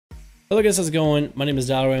Hello guys, how's it going? My name is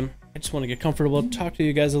Dalrim. I just want to get comfortable, talk to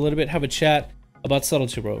you guys a little bit, have a chat about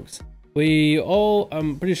Subtlety rogues. We all,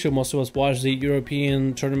 I'm pretty sure most of us watched the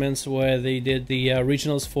European tournaments where they did the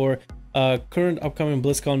regionals for current upcoming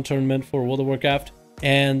BlizzCon tournament for World of Warcraft.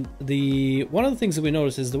 And one of the things that we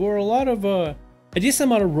noticed is there were a lot of, a decent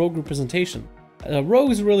amount of rogue representation.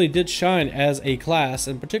 Rogues really did shine as a class,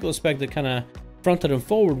 and particular spec that kind of fronted them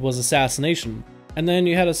forward was Assassination. And then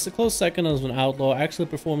you had a close second as an Outlaw, actually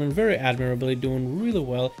performing very admirably, doing really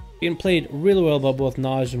well, being played really well by both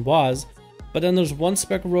Naj and Waz. But then there's one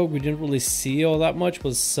spec rogue we didn't really see all that much,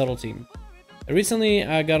 was Subtlety. Recently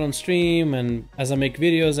I got on stream, and as I make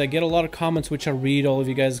videos I get a lot of comments, which I read all of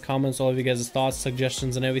you guys' comments, all of you guys' thoughts,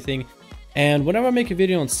 suggestions and everything. And whenever I make a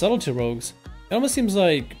video on Subtlety rogues, it almost seems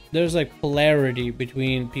like there's like polarity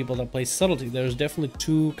between people that play Subtlety. There's definitely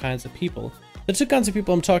two kinds of people. The two kinds of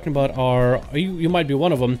people I'm talking about are you might be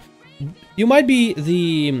one of them. You might be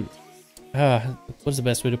the what's the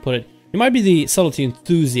best way to put it? You might be the Subtlety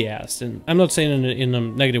enthusiast, and I'm not saying it in a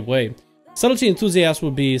negative way. Subtlety enthusiast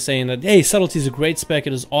would be saying that, hey, Subtlety is a great spec,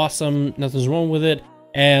 it is awesome, nothing's wrong with it.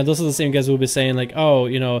 And those are the same guys who will be saying like, oh,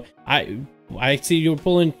 you know, I see you're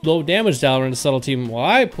pulling low damage down in the Subtlety. Well,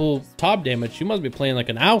 I pull top damage. You must be playing like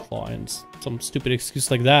an Outlaw, and some stupid excuse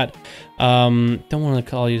like that. Don't want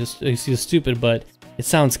to call you stupid, but it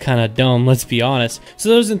sounds kind of dumb, let's be honest. So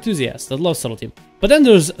there's enthusiasts that love Subtlety. But then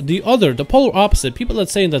there's the polar opposite, people that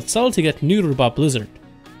saying that Subtlety got neutered by Blizzard.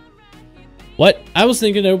 What? I was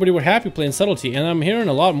thinking everybody were happy playing Subtlety, and I'm hearing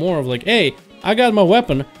a lot more of like, hey, I got my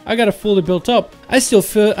weapon, I got it fully built up, I still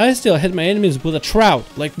hit my enemies with a trout.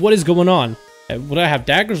 Like, what is going on? Would I have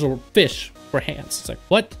daggers or fish for hands? It's like,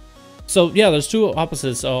 what? So yeah, there's two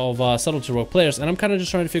opposites of Subtlety rogue players, and I'm kind of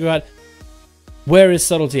just trying to figure out, where is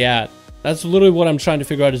Subtlety at? That's literally what I'm trying to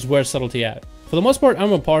figure out, is where's Subtlety at. For the most part,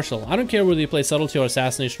 I'm impartial. I don't care whether you play Subtlety or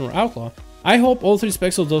Assassination or Outlaw. I hope all three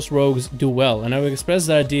specs of those rogues do well, and I've expressed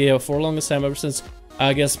that idea for the longest time, ever since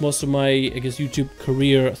I guess most of my YouTube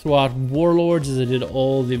career throughout Warlords, as I did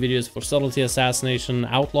all the videos for Subtlety, Assassination,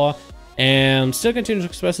 Outlaw, and still continue to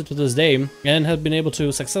express it to this day, and have been able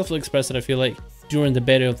to successfully express it, I feel like, during the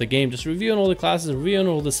beta of the game, just reviewing all the classes, reviewing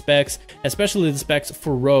all the specs, especially the specs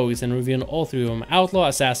for rogues, and reviewing all three of them: Outlaw,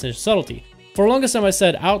 Assassination, Subtlety. For the longest time I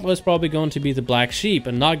said Outlaw is probably going to be the black sheep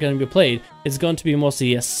and not going to be played. It's going to be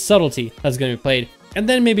mostly a Subtlety that's going to be played. And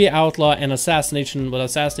then maybe Outlaw and Assassination, with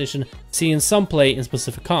Assassination seeing some play in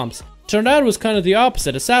specific comps. Turned out it was kind of the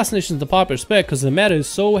opposite. Assassination is the popular spec because the meta is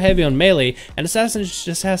so heavy on melee, and Assassination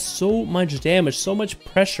just has so much damage, so much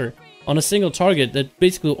pressure on a single target that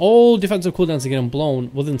basically all defensive cooldowns are getting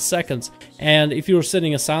blown within seconds. And if you're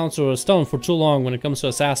sitting a silencer or a stun for too long when it comes to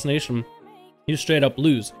Assassination, you straight up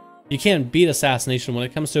lose. You can't beat Assassination when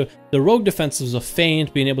it comes to the rogue defenses of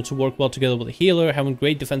Feint, being able to work well together with a healer, having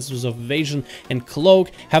great defenses of Evasion and Cloak,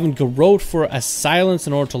 having Garrote for a silence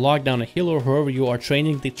in order to lock down a healer or whoever you are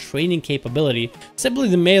training. The training capability, simply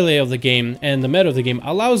the melee of the game and the meta of the game,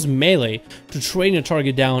 allows melee to train a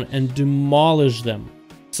target down and demolish them.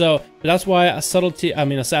 So that's why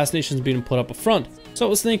Assassination is being put up front. So I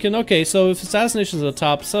was thinking, okay, so if Assassination is at the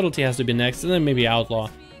top, Subtlety has to be next, and then maybe Outlaw.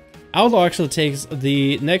 Outlaw actually takes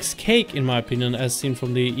the next cake, in my opinion, as seen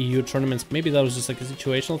from the EU tournaments. Maybe that was just like a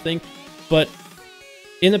situational thing, but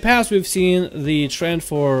in the past we've seen the trend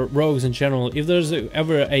for rogues in general. If there's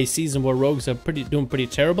ever a season where rogues are doing pretty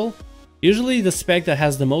terrible, usually the spec that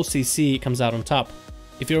has the most CC comes out on top.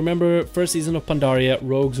 If you remember, first season of Pandaria,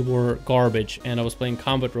 rogues were garbage, and I was playing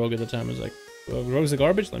Combat Rogue at the time. I was like, well, rogues are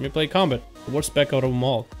garbage? Let me play Combat. The worst spec out of them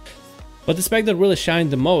all. But the spec that really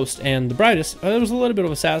shined the most and the brightest, there was a little bit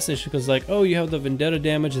of Assassination, because like, oh, you have the Vendetta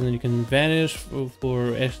damage and then you can vanish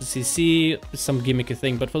for extra CC, some gimmicky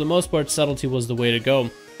thing. But for the most part, Subtlety was the way to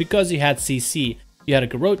go, because you had CC. You had a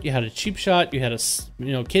Garrote, you had a Cheap Shot, you had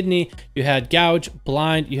a Kidney, you had Gouge,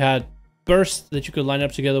 Blind, you had Burst that you could line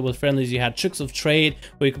up together with friendlies, you had Tricks of Trade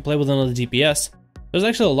where you could play with another DPS. There's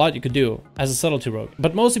actually a lot you could do as a Subtlety rogue,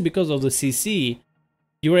 but mostly because of the CC,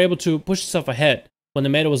 you were able to push yourself ahead. When the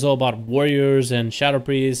meta was all about warriors and shadow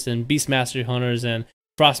priests and beast mastery hunters and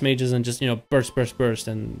frost mages and just, you know, burst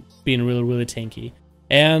and being really tanky.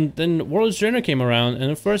 And then World's Journey came around, and in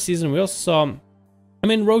the first season we also saw, I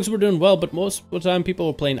mean, rogues were doing well, but most of the time people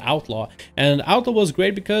were playing Outlaw. And Outlaw was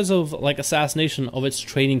great because of like Assassination, of its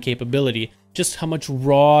training capability, just how much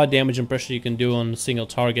raw damage and pressure you can do on a single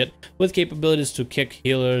target, with capabilities to kick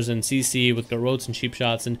healers and CC with Garrotes and Cheap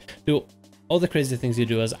Shots and do all the crazy things you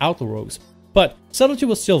do as Outlaw rogues. But Subtlety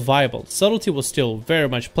was still viable. Subtlety was still very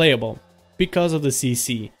much playable because of the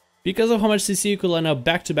CC. Because of how much CC you could line up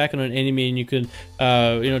back to back on an enemy, and you could,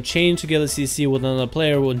 chain together CC with another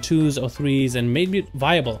player with 2s or 3s and made it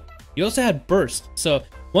viable. You also had burst. So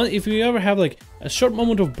if you ever have like a short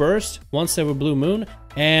moment of burst once every blue moon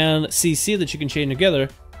and CC that you can chain together,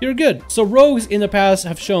 you're good. So rogues in the past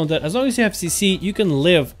have shown that as long as you have CC, you can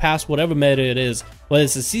live past whatever meta it is. Whether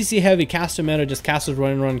it's a CC heavy caster meta, just casters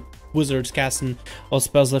running around, wizards casting all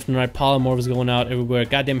spells left and right, polymorphs going out everywhere,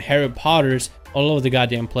 goddamn Harry Potters all over the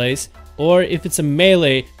goddamn place. Or if it's a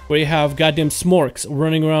melee where you have goddamn smorks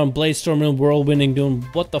running around, bladestorming, whirlwinding, doing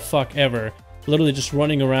what the fuck ever. Literally just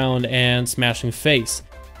running around and smashing face.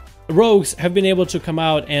 Rogues have been able to come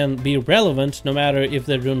out and be relevant no matter if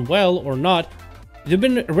they're doing well or not. They've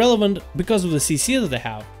been relevant because of the CC that they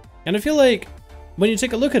have. And I feel like when you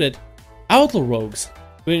take a look at it, Outlaw rogues,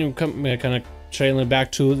 when you come kind of trailing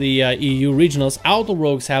back to the EU regionals, Outlaw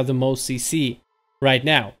rogues have the most CC right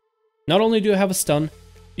now. Not only do you have a stun,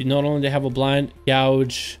 you not only have a blind,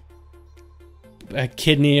 gouge, a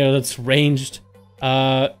kidney that's ranged,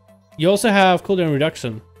 you also have cooldown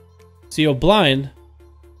reduction. So your blind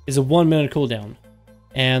is a 1 minute cooldown.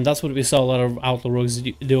 And that's what we saw a lot of Outlaw rogues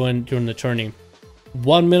doing during the tourney.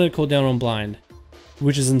 1 minute cooldown on blind,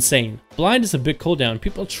 which is insane. Blind is a big cooldown.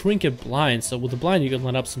 People trinket blind, so with the blind you can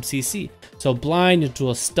let up some CC. So blind into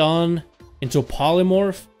a stun, into a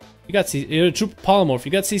polymorph, you got a true polymorph,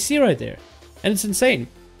 you got CC right there. And it's insane.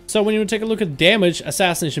 So when you take a look at damage,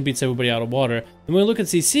 Assassination beats everybody out of water. And when we look at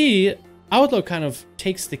CC, Outlaw kind of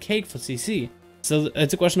takes the cake for CC. So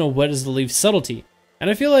it's a question of where does it leave Subtlety. And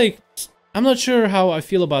I feel like, I'm not sure how I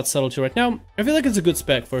feel about Subtlety right now. I feel like it's a good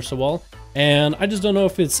spec, first of all. And I just don't know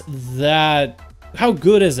if it's that... How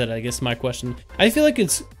good is it, I guess my question. I feel like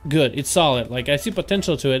it's good, it's solid. Like, I see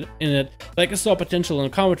potential to it in it. Like, I saw potential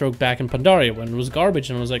in Comet Rogue back in Pandaria when it was garbage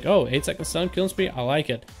and I was like, oh, 8-second stun kill spree, I like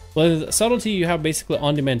it. With Subtlety, you have basically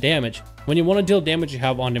on-demand damage. When you want to deal damage, you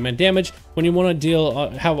have on-demand damage. When you want to deal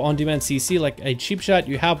have on-demand CC, like a cheap shot,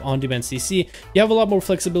 you have on-demand CC. You have a lot more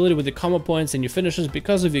flexibility with your combo points and your finishes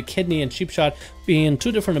because of your kidney and cheap shot being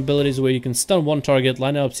two different abilities where you can stun one target,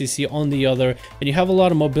 line up CC on the other, and you have a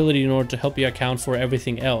lot of mobility in order to help you account for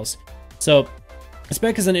everything else. So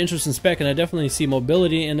Spec is an interesting spec, and I definitely see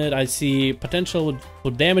mobility in it. I see potential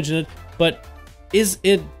for damage in it, but is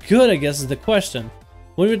it good, I guess, is the question.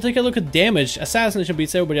 When we take a look at damage, Assassination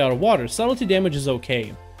beats everybody out of water. Subtlety damage is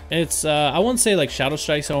okay. It's, I won't say like Shadow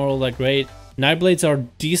Strikes are all that great. Nightblades are a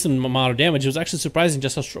decent amount of damage. It was actually surprising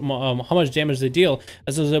just how much damage they deal,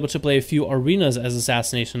 as I was able to play a few arenas as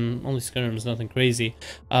Assassination. Only skirms, nothing crazy.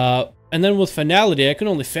 And then with Finality, I can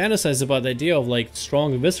only fantasize about the idea of like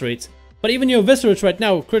strong eviscerates. But even your eviscerates right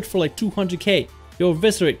now crit for like 200k. Your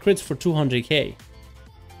eviscerate crits for 200k.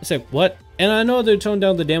 It's like, what? And I know they toned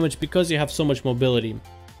down the damage because you have so much mobility.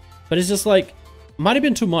 But it's just like, might have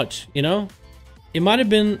been too much, you know? It might have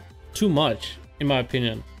been too much, in my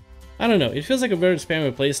opinion. I don't know, it feels like a very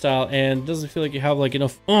spammy playstyle and doesn't feel like you have like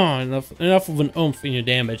enough of an oomph in your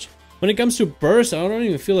damage. When it comes to burst, I don't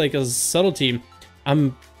even feel like as Subtlety,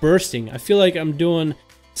 I'm bursting. I feel like I'm doing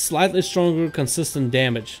slightly stronger, consistent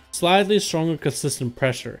damage. Slightly stronger, consistent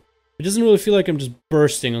pressure. It doesn't really feel like I'm just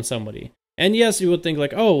bursting on somebody. And yes, you would think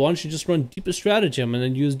like, oh, why don't you just run Deepest Stratagem and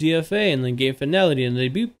then use DFA and then gain Finality and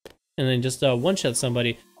then beep and then just one-shot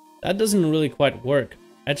somebody. That doesn't really quite work.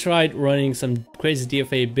 I tried running some crazy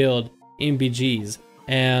DFA build in BGs,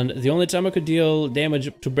 and the only time I could deal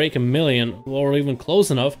damage to break 1,000,000 or even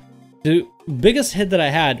close enough, the biggest hit that I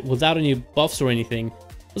had without any buffs or anything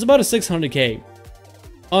was about a 600k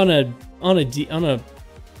on a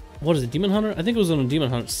what is it, Demon Hunter? I think it was on a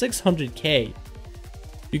Demon Hunter. 600k.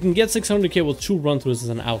 You can get 600k with 2 run-throughs as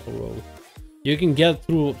an Outlaw roll. You can get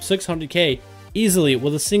through 600k easily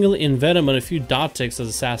with a single Envenom and a few dot ticks as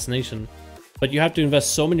Assassination. But you have to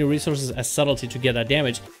invest so many resources as Subtlety to get that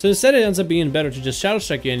damage. So instead it ends up being better to just Shadow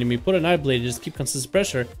Strike your enemy, put a Nightblade, and just keep consistent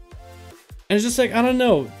pressure. And it's just like, I don't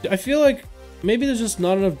know. I feel like maybe there's just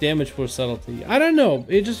not enough damage for Subtlety. I don't know.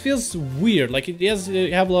 It just feels weird. Like, it has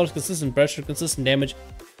to have a lot of consistent pressure, consistent damage.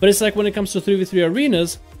 But it's like when it comes to 3v3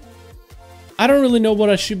 arenas, I don't really know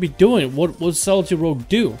what I should be doing. What would Subtlety Rogue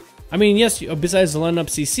do? I mean, yes, besides the line-up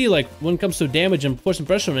CC, like, when it comes to damage and pushing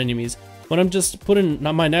pressure on enemies, when I'm just putting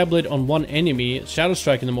my Nightblade on one enemy, Shadow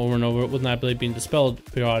Striking them over and over, with Nightblade being dispelled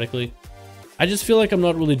periodically, I just feel like I'm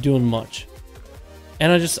not really doing much.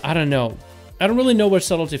 And I don't know. I don't really know where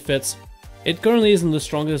Subtlety fits. It currently isn't the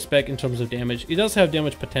strongest spec in terms of damage. It does have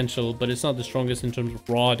damage potential, but it's not the strongest in terms of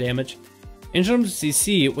raw damage. In terms of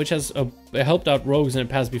CC, which has helped out rogues in the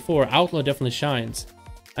past before, Outlaw definitely shines.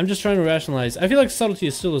 I'm just trying to rationalize. I feel like Subtlety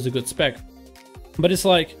still is a good spec, but it's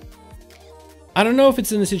like, I don't know if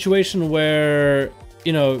it's in a situation where,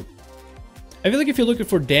 you know, I feel like if you're looking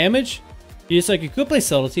for damage, it's like you could play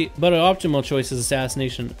Subtlety, but an optimal choice is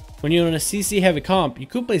Assassination. when you're in a CC heavy comp, you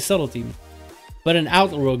could play Subtlety, but an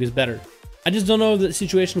Outlaw rogue is better. I just don't know the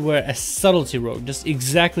situation where a Subtlety rogue, just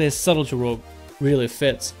exactly a Subtlety rogue, really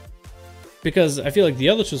fits. Because I feel like the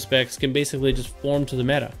other two specs can basically just form to the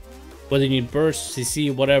meta. Whether you need burst,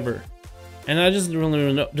 CC, whatever. And I just don't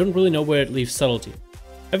really know where it leaves Subtlety.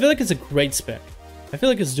 I feel like it's a great spec. I feel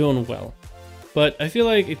like it's doing well. But I feel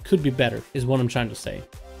like it could be better, is what I'm trying to say.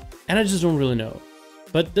 And I just don't really know.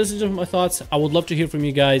 But this is just my thoughts. I would love to hear from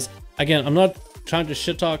you guys. Again, I'm not trying to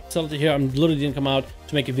shit talk Subtlety here. I'm literally didn't come out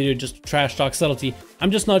to make a video just to trash talk Subtlety.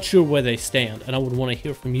 I'm just not sure where they stand, and I would want to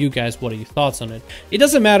hear from you guys. What are your thoughts on it? It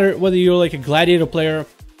doesn't matter whether you're like a gladiator player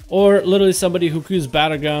or literally somebody who uses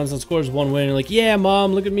battlegrounds and scores one win and like, yeah,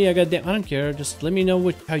 mom, look at me, I don't care. Just let me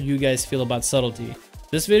know how you guys feel about Subtlety.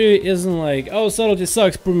 This video isn't like, oh, Subtlety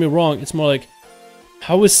sucks, prove me wrong. It's more like,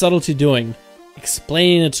 how is Subtlety doing?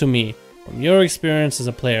 Explain it to me from your experience as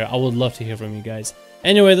a player. I would love to hear from you guys.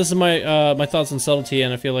 Anyway, this is my my thoughts on Subtlety,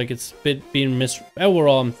 and I feel like it's being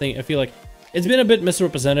overall. I feel like it's been a bit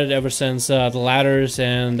misrepresented ever since the ladders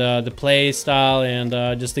and the play style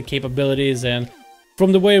and just the capabilities, and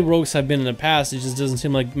from the way rogues have been in the past, it just doesn't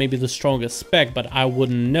seem like maybe the strongest spec. But I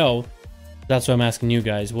wouldn't know. That's why I'm asking you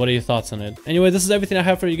guys. What are your thoughts on it? Anyway, this is everything I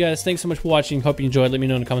have for you guys. Thanks so much for watching. Hope you enjoyed. Let me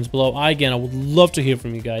know in the comments below. I would love to hear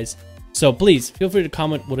from you guys. So please feel free to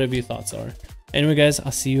comment whatever your thoughts are. Anyway, guys,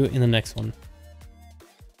 I'll see you in the next one.